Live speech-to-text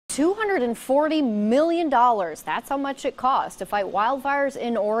$240 million. That's how much it cost to fight wildfires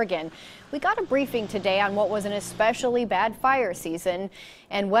in Oregon. We got a briefing today on what was an especially bad fire season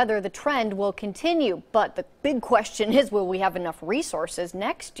and whether the trend will continue. But the big question is, will we have enough resources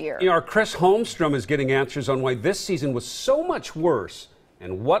next year? Our Chris Holmstrom is getting answers on why this season was so much worse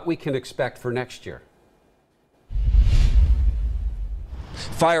and what we can expect for next year.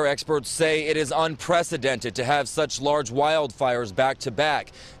 Fire experts say it is unprecedented to have such large wildfires back to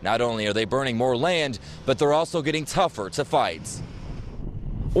back. Not only are they burning more land, but they're also getting tougher to fight.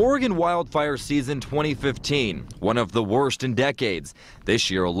 Oregon wildfire season 2015, one of the worst in decades.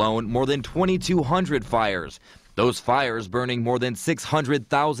 This year alone, more than 2,200 fires. Those fires burning more than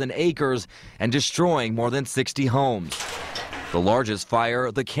 600,000 acres and destroying more than 60 homes. The largest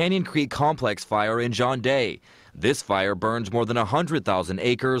fire, the Canyon Creek Complex fire in John Day. This fire burned more than 100,000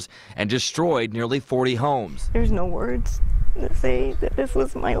 acres and destroyed nearly 40 homes. There's no words to say that this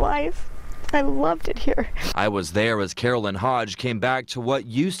was my life. I loved it here. I was there as Carolyn Hodge came back to what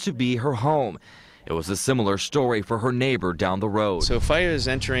used to be her home. It was a similar story for her neighbor down the road. So fire is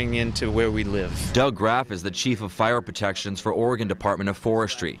entering into where we live. Doug Graff is the chief of fire protections for Oregon Department of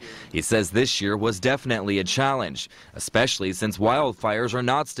Forestry. He says this year was definitely a challenge, especially since wildfires are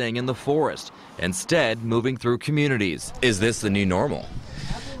not staying in the forest, instead moving through communities. Is this the new normal?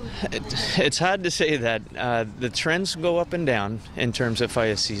 It's hard to say that. The trends go up and down in terms of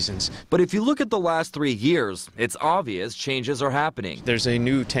fire seasons. But if you look at the last 3 years, it's obvious changes are happening. There's a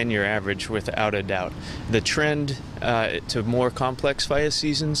new 10-year average without a doubt. The trend to more complex fire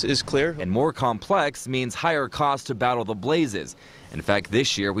seasons is clear. And more complex means higher cost to battle the blazes. In fact,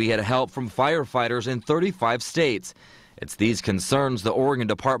 this year we had help from firefighters in 35 states. It's these concerns the Oregon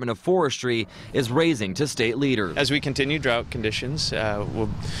Department of Forestry is raising to state leaders. As we continue drought conditions, we're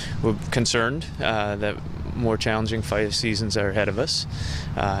concerned that more challenging fire seasons are ahead of us,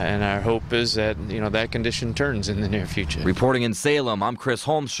 and our hope is that that condition turns in the near future. Reporting in Salem, I'm Chris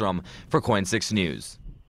Holmstrom for KOIN 6 News.